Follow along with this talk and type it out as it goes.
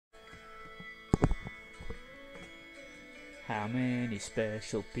How many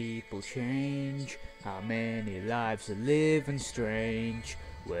special people change? How many lives are living strange?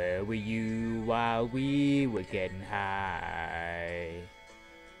 Where were you while we were getting high?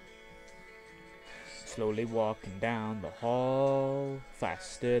 Slowly walking down the hall,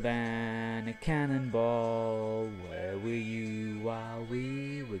 faster than a cannonball. Where were you while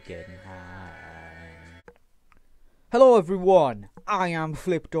we were getting high? Hello everyone, I am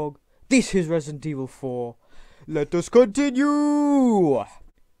Flipdog. This is Resident Evil 4. Let us continue!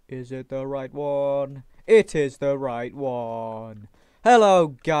 Is it the right one? It is the right one.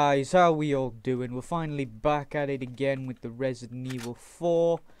 Hello guys, how we all doing? We're finally back at it again with the Resident Evil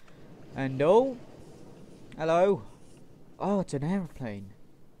 4. And oh, hello. Oh, it's an aeroplane.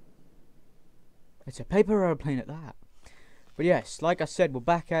 It's a paper aeroplane at that. But yes, like I said, we're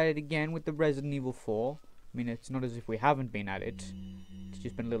back at it again with the Resident Evil 4. I mean, it's not as if we haven't been at it. It's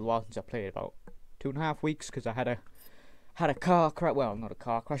just been a little while since I played it, about 2.5 weeks, because I had a car crash. Well, not a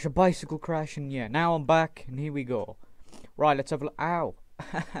car crash, a bicycle crash, and yeah, now I'm back, and here we go. Right, let's have a look. Ow.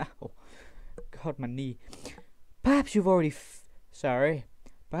 Ow. God, my knee. Perhaps you've already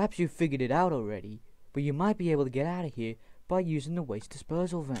Perhaps you've figured it out already, but you might be able to get out of here by using the waste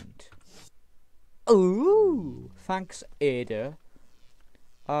disposal vent. Ooh, thanks, Ada.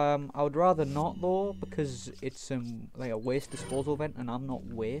 I would rather not though, because it's like a waste disposal vent, and I'm not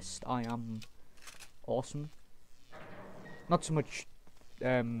waste. I am awesome. Not so much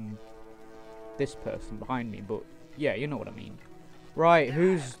this person behind me, but yeah, you know what I mean. Right,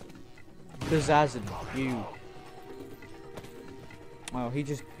 who's Bezazzin? You. Oh, he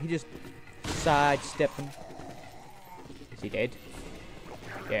just sidestepping. Is he dead?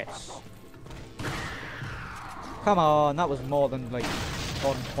 Yes. Come on, that was more than like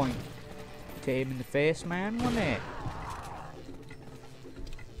on point to him in the face, man, wasn't it?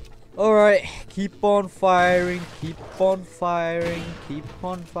 Alright, keep on firing, keep on firing, keep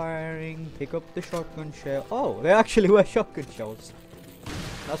on firing. Pick up the shotgun shell. Oh, they actually were shotgun shells.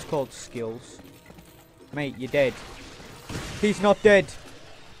 That's called skills. Mate, you're dead. He's not dead.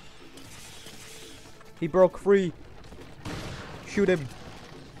 He broke free. Shoot him.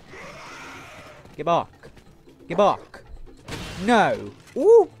 Get back. Get back. No.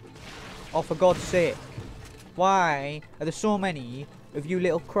 Ooh. Oh, for God's sake. Why are there so many of you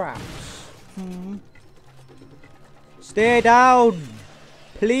little craps? Stay down.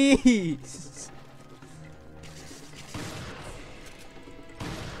 Please.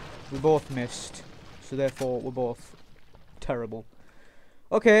 We both missed. So therefore, we're both terrible.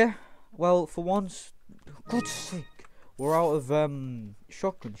 Okay. Well, for once, God's sake, we're out of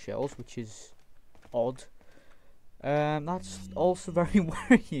shotgun shells, which is odd. That's also very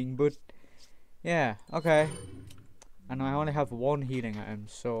worrying, but yeah, okay. And I only have one healing item,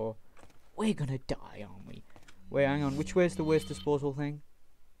 so we're gonna die, aren't we? Wait, hang on, which way is the waste disposal thing?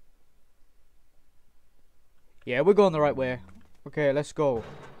 Yeah, we're going the right way. Okay, let's go.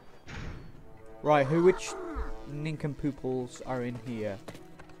 Right, which nincompoops are in here?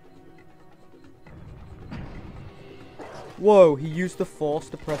 Whoa, he used the force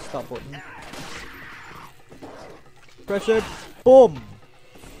to press that button. Press it. Boom.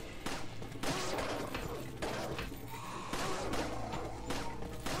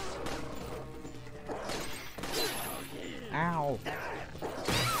 Ow.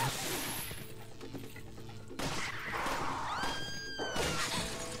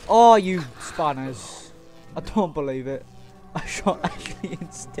 Oh, you spanners. I don't believe it. I shot Ashley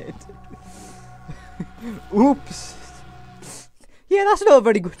instead. Oops. Yeah, that's not a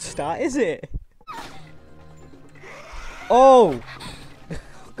very good start, is it? Oh!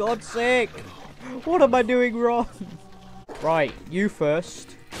 God's sake! What am I doing wrong? Right, you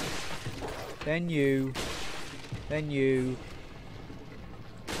first. Then you. Then you.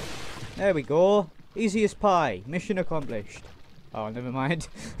 There we go. Easy as pie. Mission accomplished. Oh, never mind.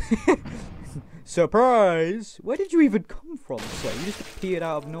 Surprise! Where did you even come from, sir? You just appeared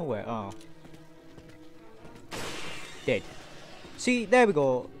out of nowhere. Oh. Dead. See, there we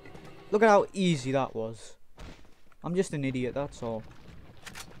go. Look at how easy that was. I'm just an idiot, that's all.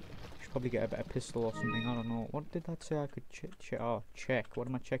 Should probably get a better pistol or something, I don't know. What did that say I could check? What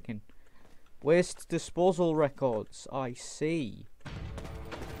am I checking? Waste disposal records, I see.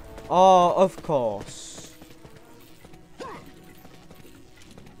 Oh, of course.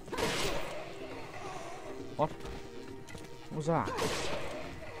 What? What was that?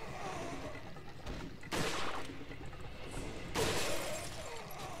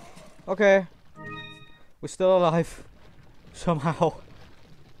 Okay. We're still alive. Somehow.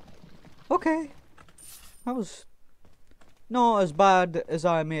 Okay. That was not as bad as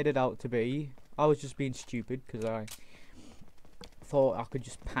I made it out to be. I was just being stupid because I thought I could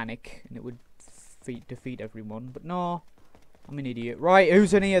just panic and it would defeat everyone, but no, I'm an idiot. Right,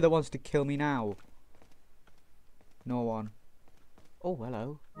 who's in here that wants to kill me now? No one. Oh,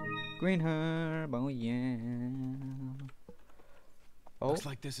 hello. Green herb, oh yeah. Oh. Looks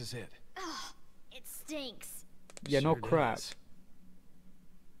like this is it. Ugh, it stinks. Yeah, no Sure crap. does.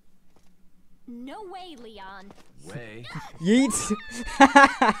 No way, Leon. Way. Yeet!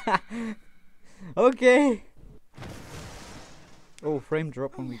 Okay. Oh, frame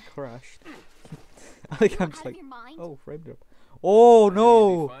drop when we crashed. I think I'm just Out of like, your mind? oh, frame drop. Oh It'd be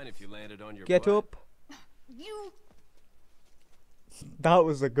no! fine if you landed on your Get butt. up. You. That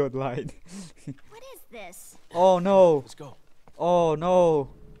was a good line. What is this? Oh no! Let's go. Oh no!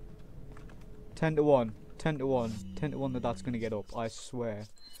 10 to 1. 10 to 1. 10 to 1 that that's gonna get up, I swear.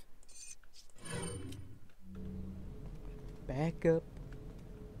 Back up.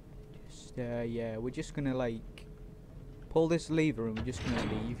 Just, yeah, we're just gonna like pull this lever and we're just gonna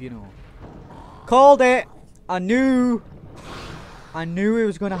leave, you know. Called it! I knew it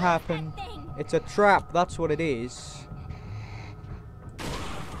was gonna happen. It's a trap, that's what it is.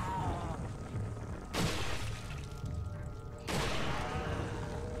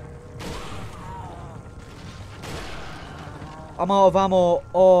 I'm out of ammo.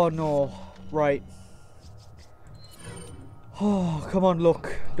 Oh no. Right. Oh, come on,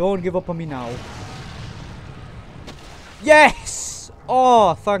 look. Don't give up on me now. Yes!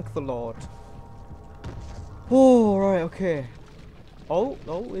 Oh, thank the Lord. Oh, right, okay. Oh,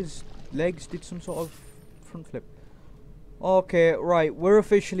 his legs did some sort of front flip. Okay, right, we're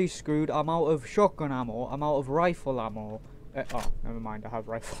officially screwed. I'm out of shotgun ammo. I'm out of rifle ammo. Oh, never mind, I have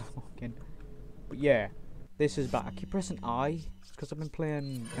rifle ammo again. But yeah, this is bad. I keep pressing I. It's because I've been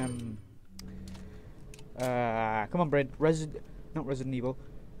playing, come on, Brent. Not Resident Evil.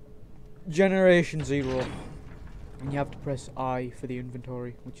 Generation Zero. And you have to press I for the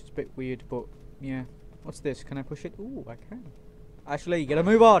inventory, which is a bit weird, but yeah. What's this? Can I push it? Ooh, I can. Ashley, gotta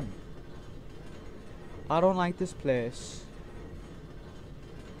move on. I don't like this place.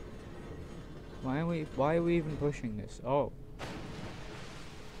 Why are we even pushing this? Oh.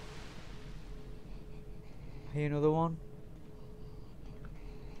 Hey, another one.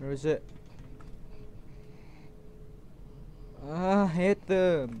 Where is it? I hate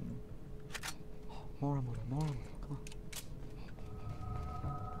them. More ammo, come on.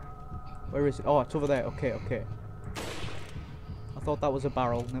 Where is it? Oh, it's over there. Okay, okay. I thought that was a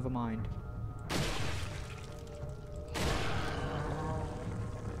barrel. Never mind.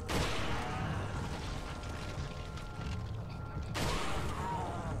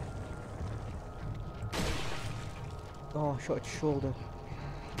 Oh, I shot its shoulder.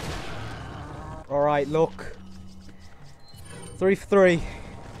 Alright, look. 3 for 3.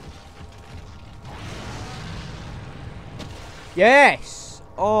 Yes!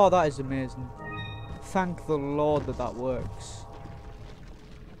 Oh, that is amazing. Thank the Lord that that works.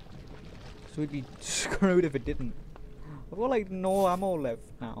 So we'd be screwed if it didn't. I've got like no ammo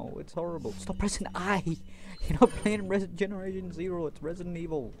left now. It's horrible. Stop pressing I! You're not playing Generation Zero, it's Resident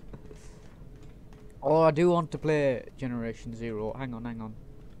Evil. Oh, I do want to play Generation Zero. Hang on.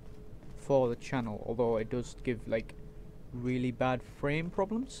 For the channel, although it does give like really bad frame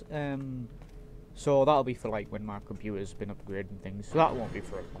problems. So that'll be for like when my computer's been upgrading things. So that won't be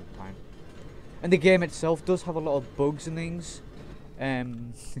for a long time. And the game itself does have a lot of bugs and things.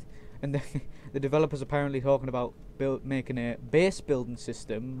 And the developers apparently talking about making a base building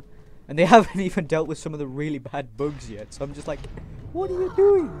system, and they haven't even dealt with some of the really bad bugs yet. So I'm just like, what are you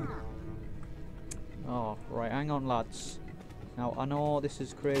doing? Oh, right, hang on, lads. Now, I know this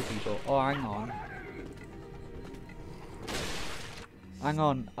is crazy, but... Oh, hang on. Hang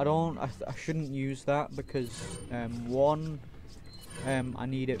on, I shouldn't use that because, one, I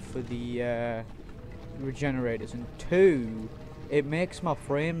need it for the, regenerators, and two, it makes my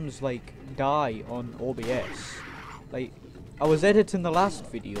frames, like, die on OBS. Like, I was editing the last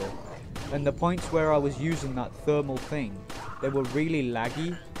video, and the points where I was using that thermal thing, they were really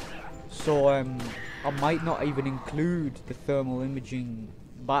laggy, so, I might not even include the thermal imaging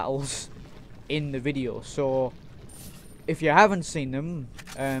battles in the video. So if you haven't seen them,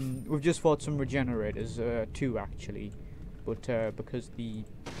 we've just fought some regenerators, 2 actually, but because the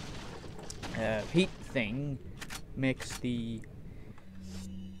heat thing makes the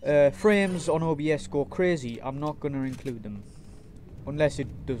frames on OBS go crazy, I'm not going to include them. Unless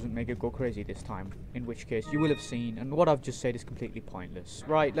it doesn't make it go crazy this time, in which case you will have seen, and what I've just said is completely pointless.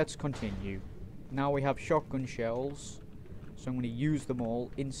 Right, let's continue. Now we have shotgun shells, so I'm going to use them all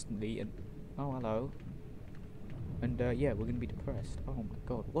instantly, and... Oh, hello. And, yeah, we're going to be depressed. Oh my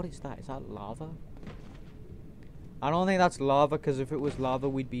god, what is that? Is that lava? I don't think that's lava, because if it was lava,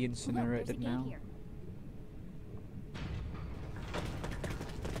 we'd be Look, there's a incinerated gate now. here.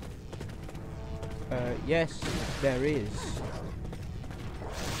 Yes, there is.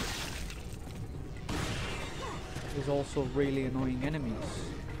 There's also really annoying enemies.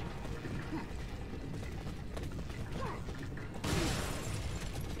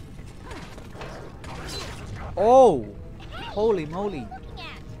 Oh! Holy moly.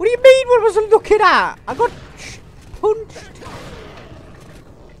 What do you mean what was I looking at? I got punched.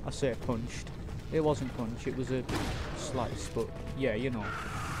 I say punched. It wasn't punch, it was a slice, but yeah, you know.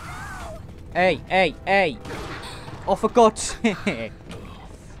 Hey, hey, hey! Oh, for God's sake!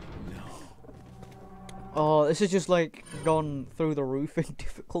 Oh, this is just like gone through the roof in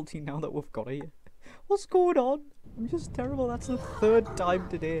difficulty now that we've got it. What's going on? I'm just terrible. That's the 3rd time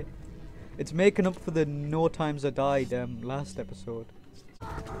today. It's making up for the no times I died last episode.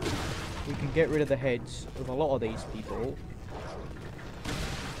 We can get rid of the heads of a lot of these people.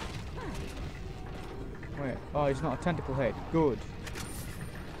 Wait, oh, he's not a tentacle head. Good.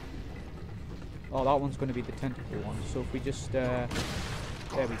 Oh, that one's going to be the tentacle one. So if we just, there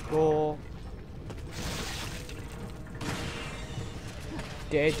we go.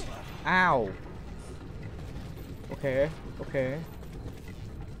 Dead. Ow. Okay, okay.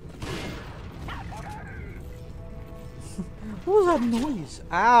 What was that noise?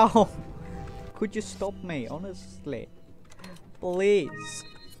 Ow. Could you stop me, honestly? Please.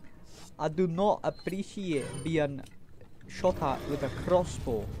 I do not appreciate being shot at with a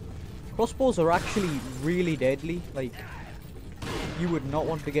crossbow. Crossbows are actually really deadly. Like, you would not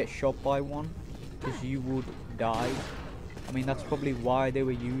want to get shot by one, because you would die. I mean, that's probably why they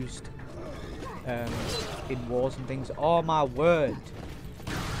were used in wars and things. Oh my word.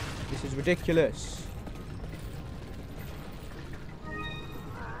 This is ridiculous.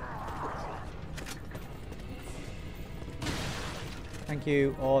 Thank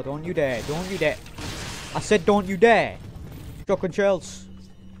you. Oh, don't you dare. Don't you dare. I said don't you dare. Shotgun shells.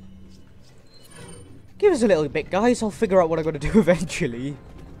 Give us a little bit, guys. I'll figure out what I gotta do eventually.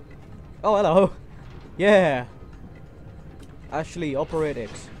 Oh, hello. Yeah. Ashley, operate it.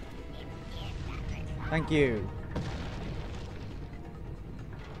 Thank you.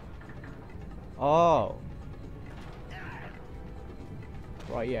 Oh.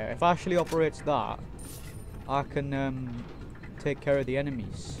 Right, yeah. If Ashley operates that, I can take care of the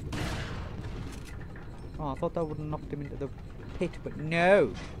enemies. Oh, I thought that would have knocked him into the pit, but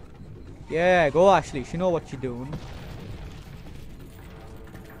no. Yeah, go Ashley. You know what you're doing.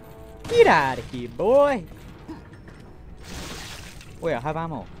 Get out of here, boy. Wait, I have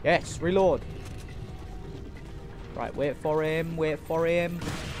ammo. Yes, reload. Right, wait for him, wait for him.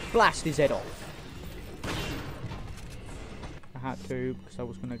 Blast his head off. I had to, because I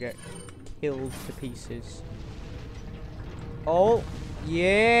was going to get killed to pieces. Oh,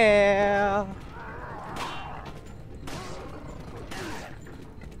 yeah.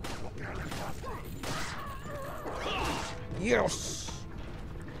 Yes.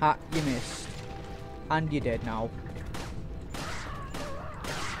 Ha, you missed. And you're dead now.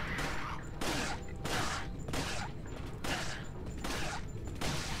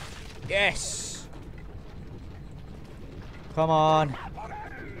 Yes! Come on!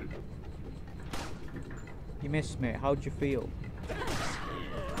 You missed me. How'd you feel?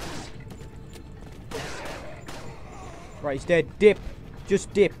 Right, he's dead. Dip!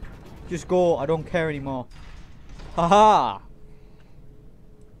 Just dip! Just go. I don't care anymore. Haha!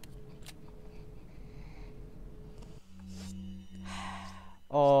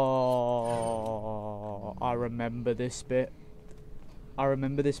 Oh, I remember this bit. I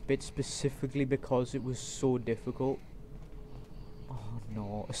remember this bit specifically because it was so difficult. Oh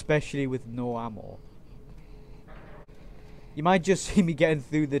no, especially with no ammo. You might just see me getting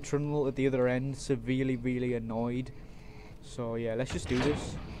through the tunnel at the other end, severely, really annoyed. So yeah, let's just do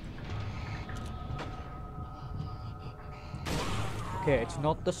this. Okay, it's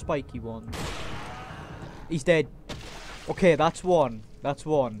not the spiky one. He's dead. Okay, that's one. That's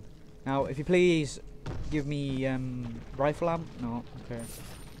one. Now, if you please give me rifle amp. No. Okay.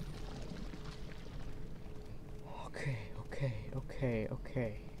 Okay. Okay. Okay.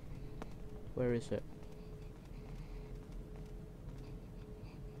 Okay. Where is it?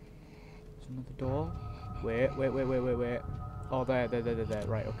 There's another door. Wait. Wait. Wait. Wait. Wait. Wait. Oh, there. There. There. There. There.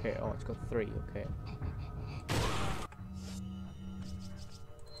 Right. Okay. Oh, it's got 3. Okay.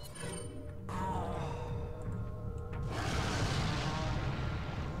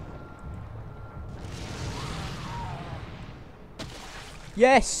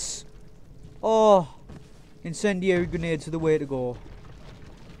 Yes! Oh! Incendiary grenades are the way to go.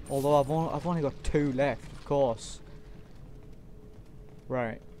 Although I've only got 2 left, of course.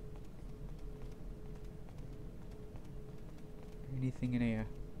 Right. Anything in here?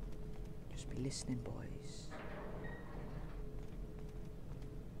 Just be listening, boys.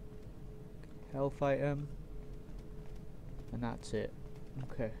 Health item. And that's it.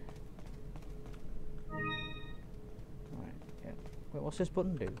 Okay. Right, yeah. Wait, what's this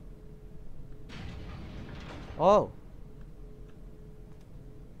button do? Oh!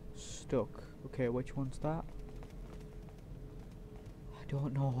 Stuck. Okay, which one's that? I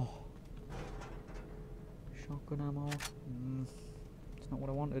don't know. Shotgun ammo. It's not what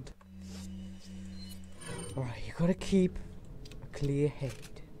I wanted. Alright, you gotta keep a clear head.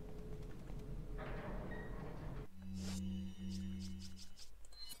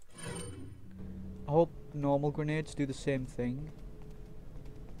 I hope normal grenades do the same thing.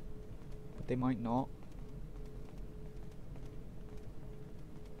 But they might not.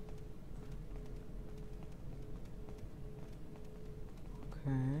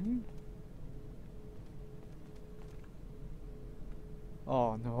 Okay.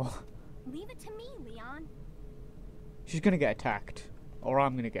 Oh no. Leave it to me, Leon. She's gonna get attacked. Or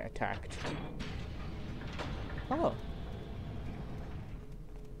I'm gonna get attacked. Oh.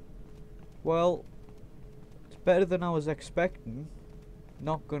 Well, it's better than I was expecting.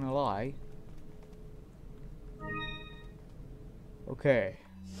 Not gonna lie. Okay.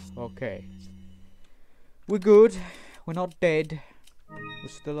 Okay. We're good. We're not dead. We're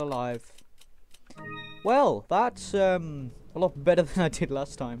still alive. Well, that's a lot better than I did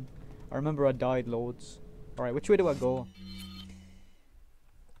last time. I remember I died loads. Alright, which way do I go?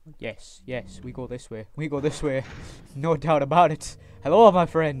 Yes, yes, we go this way. We go this way. No doubt about it. Hello, my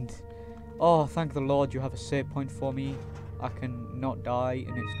friend. Oh, thank the Lord you have a save point for me. I can not die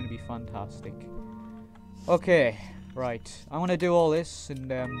and it's going to be fantastic. Okay, right. I'm going to do all this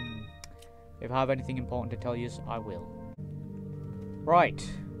and if I have anything important to tell you, I will. Right.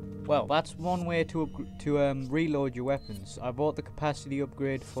 Well, that's one way to reload your weapons. I bought the capacity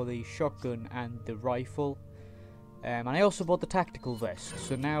upgrade for the shotgun and the rifle. And I also bought the tactical vest.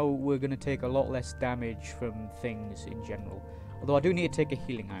 So now we're going to take a lot less damage from things in general. Although I do need to take a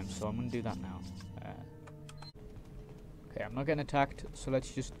healing item, so I'm going to do that now. Okay, I'm not getting attacked, so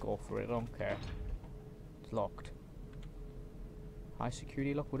let's just go for it. I don't care. It's locked. High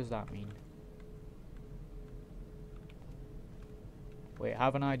security lock? What does that mean? Wait, I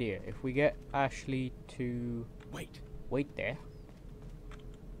have an idea. If we get Ashley to... Wait there.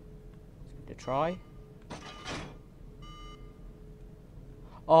 Let's give it a try.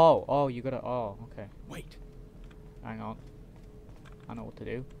 Oh, you gotta... Oh, okay. Wait. Hang on. I know what to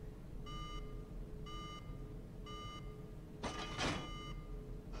do.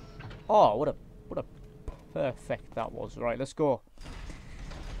 Oh, what a perfect that was. Right, let's go.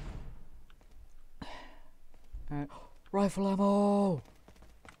 Rifle ammo!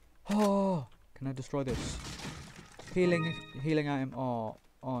 Oh, can I destroy this? Healing item. Oh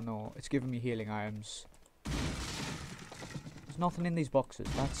no, it's giving me healing items. There's nothing in these boxes.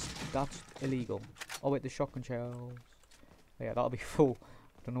 That's illegal. Oh wait, the shotgun shells. Oh, yeah, that'll be full.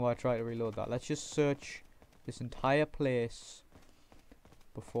 Don't know why I tried to reload that. Let's just search this entire place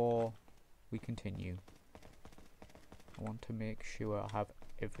before we continue. I want to make sure I have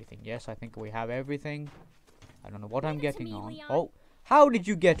everything. Yes, I think we have everything. I don't know what I'm getting on. Oh, how did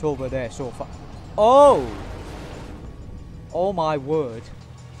you get over there so far? Oh! Oh my word.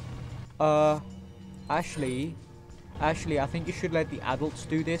 Ashley, I think you should let the adults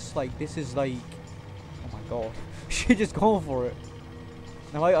do this. Like, this is like... Oh my god. She's just going for it.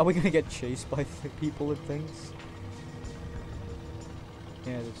 Now, are we gonna get chased by people and things?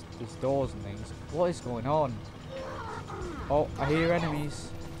 Yeah, there's doors and things. What is going on? Oh, I hear enemies.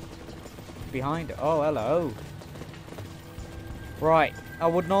 Behind it. Oh, hello. Right, I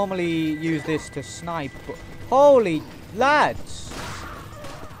would normally use this to snipe, but holy lads!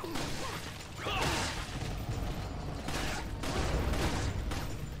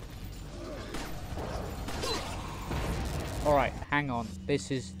 Alright, hang on. This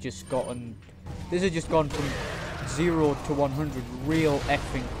has just gone from 0 to 100 real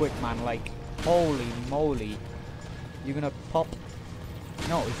effing quick, man. Like, holy moly. You're gonna pop?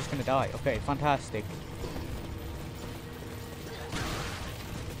 No, he's just gonna die. Okay, fantastic.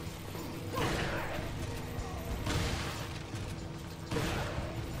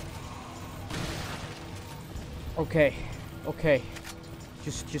 Okay.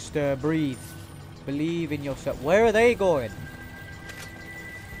 Just breathe. Believe in yourself. Where are they going?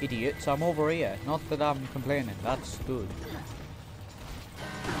 Idiots, I'm over here. Not that I'm complaining. That's good.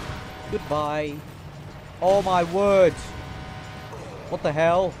 Goodbye. Oh my word. What the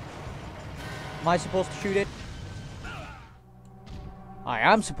hell? Am I supposed to shoot it? I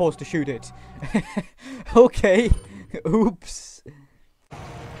am supposed to shoot it. Okay. Oops. I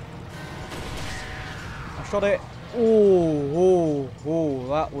shot it. Oh,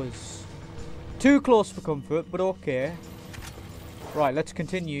 that was too close for comfort, but okay. Right, let's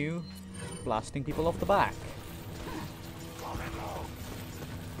continue blasting people off the back.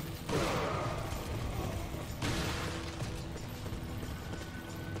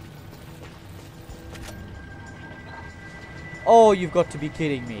 Oh, you've got to be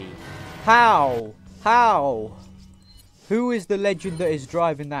kidding me. How? How? Who is the legend that is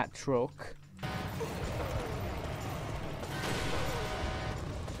driving that truck?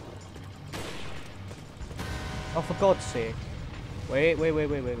 Oh, for God's sake. Wait.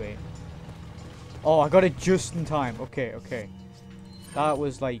 Oh, I got it just in time. Okay. That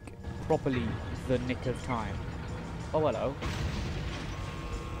was like properly the nick of time. Oh, hello.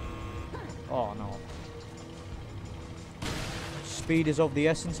 Oh, no. Speed is of the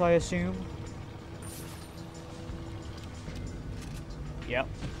essence, I assume. Yep,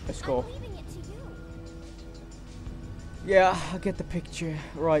 let's go. Yeah, I get the picture.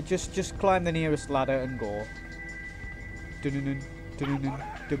 Right, just climb the nearest ladder and go.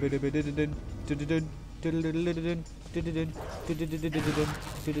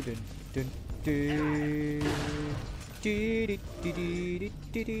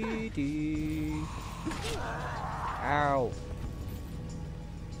 Ow.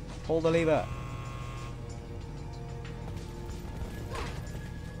 Pull the lever.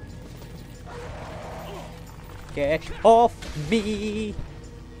 Get off me,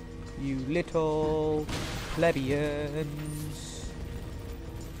 you little plebeians.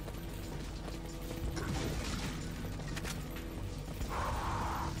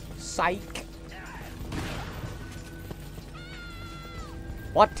 Psych.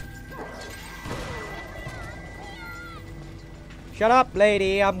 What? Shut up,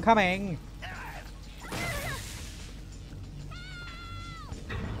 lady, I'm coming.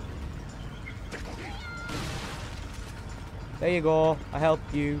 There you go, I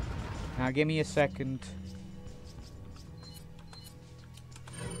helped you. Now give me a second.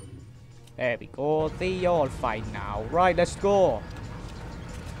 There we go, they all fine now. Right, let's go.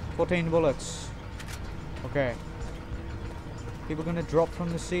 14 bullets. Okay. People gonna drop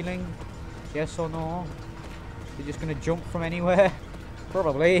from the ceiling? Yes or no? They're just gonna jump from anywhere?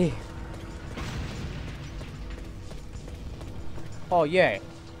 Probably. Oh yeah.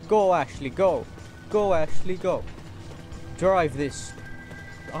 Go Ashley, go. Go Ashley, go. Drive this.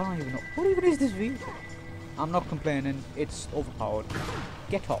 I don't even know. What even is this vehicle? I'm not complaining. It's overpowered.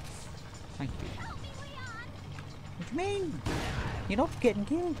 Get off. Thank you. What do you mean? You're not getting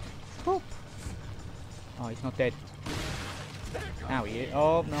killed. Stop. Oh, he's not dead. Now he is.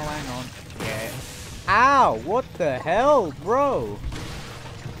 Oh, no, hang on. Yeah. Ow! What the hell, bro?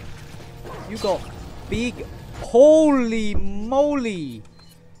 You got big... Holy moly!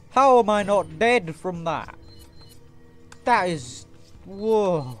 How am I not dead from that? That is...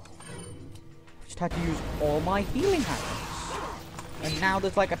 Whoa. Just had to use all my healing items. And now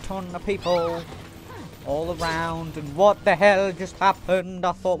there's like a ton of people all around. And what the hell just happened?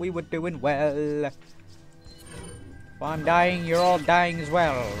 I thought we were doing well. If I'm dying, you're all dying as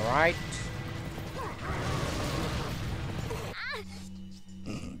well, right?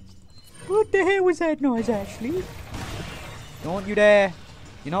 What the hell was that noise, Ashley? Don't you dare.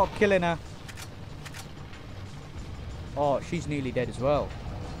 You're not killing her. Oh, she's nearly dead as well.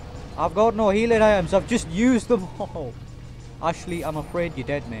 I've got no healing items. I've just used them all. Ashley, I'm afraid you're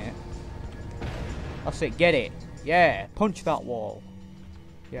dead, mate. That's it. Get it. Yeah. Punch that wall.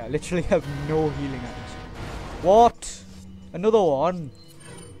 Yeah, I literally have no healing items. What? Another one?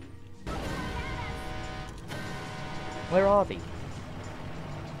 Where are they?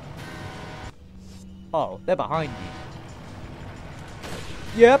 Oh, they're behind me.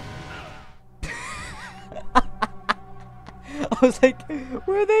 Yep. I was like,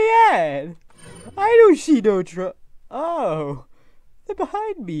 where are they at? I don't see no truck. Oh, they're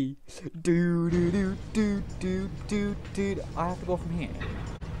behind me. Do. I have to go from here.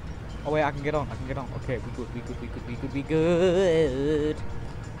 Oh wait, I can get on. Okay, we good.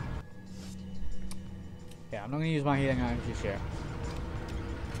 Yeah, I'm not gonna use my healing items just yet.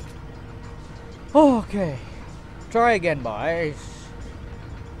 Okay, try again, boys.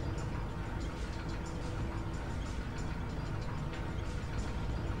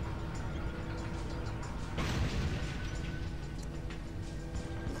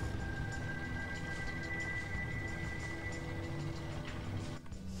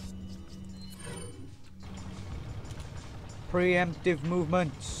 Preemptive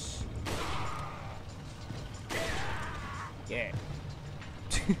movements. Yeah.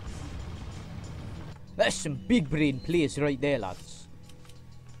 That's some big brain plays right there, lads.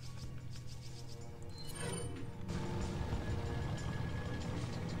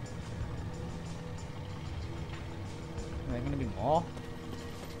 Are there gonna be more?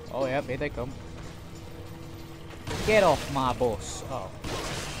 Oh yeah, here they come. Get off my bus. Oh.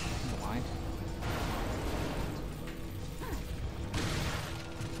 Never mind.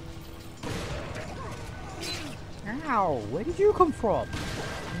 Ow, where did you come from?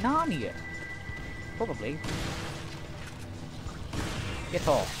 Narnia. Probably. Get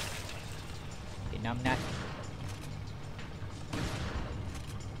off. You numbnut.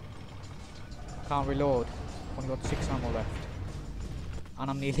 Can't reload. Only got 6 ammo left. And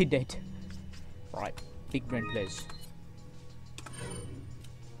I'm nearly dead. Right, big brain plays.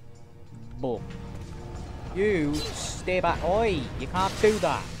 Boom. You stay back. Oi, you can't do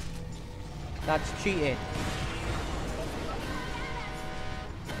that. That's cheating.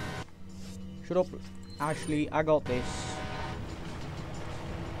 Shut up, Ashley, I got this.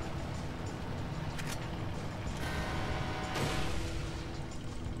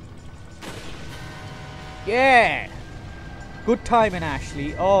 Yeah! Good timing,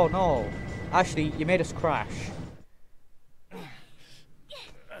 Ashley. Oh no. Ashley, you made us crash.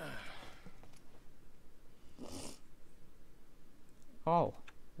 Oh,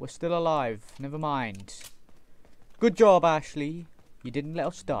 we're still alive. Never mind. Good job, Ashley. You didn't let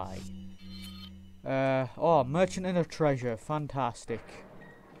us die. Oh, merchant and a treasure. Fantastic.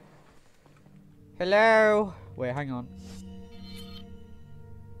 Hello? Wait, hang on.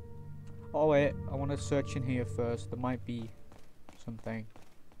 Oh wait, I want to search in here first. There might be something.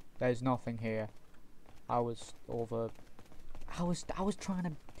 There's nothing here. I was trying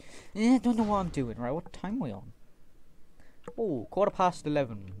to... I don't know what I'm doing, right? What time are we on? Oh,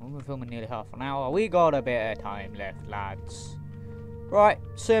 11:15. We've been filming nearly half an hour. We got a bit of time left, lads. Right,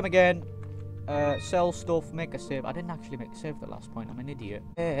 same again. Sell stuff, make a save. I didn't actually make a save at the last point. I'm an idiot.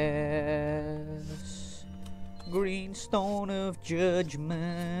 Yes. Green stone of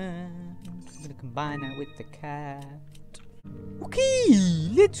judgment. I'm gonna combine that with the cat. Okay,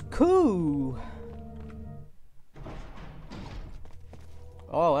 let's go.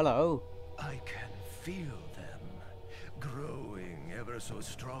 Oh, hello. I can feel them growing ever so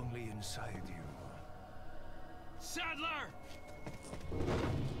strongly inside you. Sadler!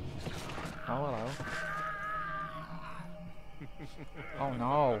 Oh, hello. Oh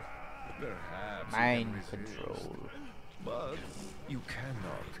no. Perhaps Mind you can resist, control. but you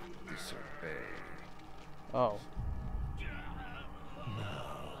cannot disobey. Oh.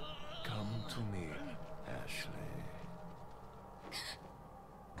 Now, come to me, Ashley.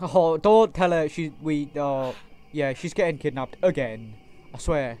 Oh, don't tell her yeah, she's getting kidnapped again. I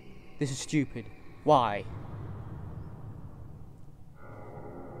swear, this is stupid. Why?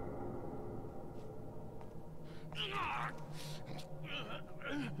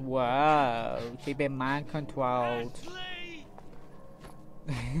 Wow, she's been mind controlled.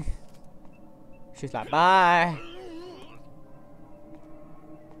 She's like, bye.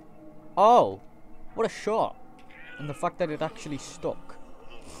 Oh, what a shot. And the fact that it actually stuck.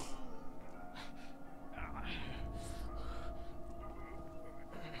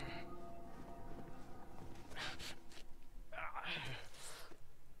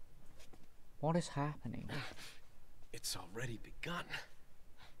 What is happening? It's already begun.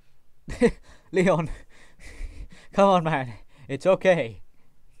 Leon, come on, man. It's okay.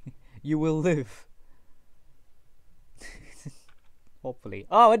 You will live. Hopefully.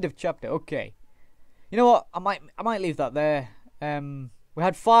 Oh, end of chapter. Okay. You know what? I might leave that there. We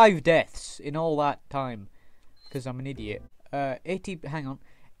had 5 deaths in all that time because I'm an idiot. 80. Hang on.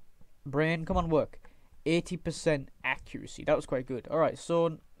 Brain, come on, work. 80% accuracy. That was quite good. All right.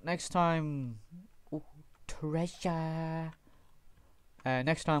 So next time, ooh, treasure.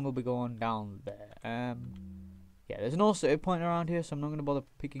 Next time we'll be going down there. Yeah, there's no save point around here, so I'm not going to bother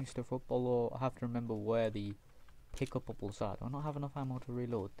picking stuff up, although I have to remember where the pick-upables are. Do I not have enough ammo to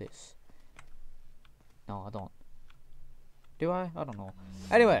reload this? No, I don't. Do I? I don't know.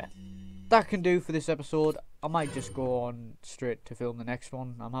 Anyway, that can do for this episode. I might just go on straight to film the next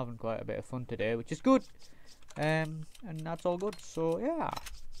one. I'm having quite a bit of fun today, which is good. And that's all good. So, yeah.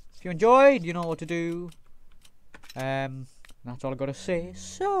 If you enjoyed, you know what to do. That's all I gotta say.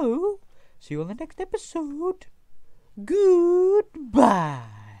 So, see you on the next episode. Goodbye.